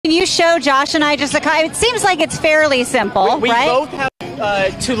Can you show Josh and I just it seems like it's fairly simple, we right? both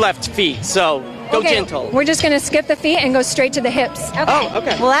have 2 left feet, so go gentle. We're just going to skip the feet and go straight to the hips. Okay. Oh,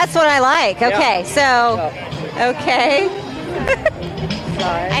 okay. Well, that's what I like. Okay, okay.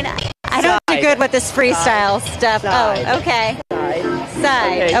 I don't do good with this freestyle stuff. Side. Oh, okay.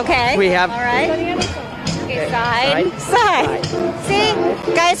 Side. Okay. We have. All right. Okay, side.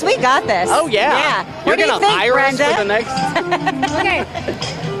 See, guys, we got this. Oh yeah. Yeah. You're What do you gonna think, hire us Brenda? for the next. Okay.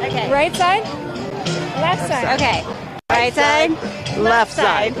 Okay. Right side, left side. Okay. Right side. Left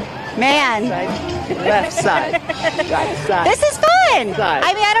side. Man, Left side. Right side. this is fun. Side.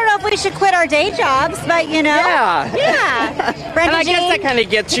 I mean, I don't know if we should quit our day jobs, but you know. Yeah. Yeah. Brenda And I guess Jean? that kind of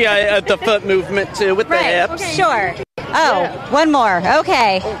gets you the foot movement too with the Right. hips. Sure. Oh, one more.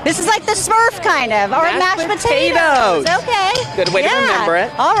 Okay. This is like the Smurf kind of, or mashed potatoes. Okay. Good way to remember it.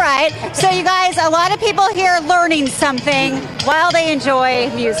 All right. So you guys, a lot of people here learning something while they enjoy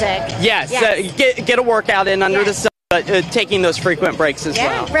music. Yes. Yes. Get a workout in under Yes. the sun, but taking those frequent breaks as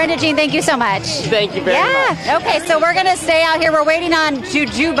Yeah. well. Brenda Jean, thank you so much. Thank you very much. Yeah. Okay, so we're going to stay out here. We're waiting on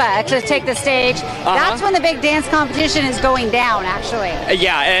Jujuba to take the stage. That's when the big dance competition is going down, actually.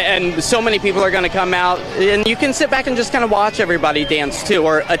 Yeah, and so many people are going to come out, and you can sit back and just kind of watch everybody dance too,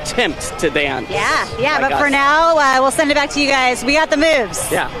 or attempt to dance. Yeah, Like but for us. now, we'll send it back to you guys. We got the moves.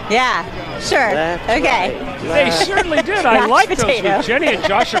 Yeah. Yeah, sure. Left, okay. right, They left. certainly did. I Mashed like those potato. moves. Jenny and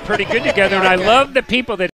Josh are pretty good together, and I love the people that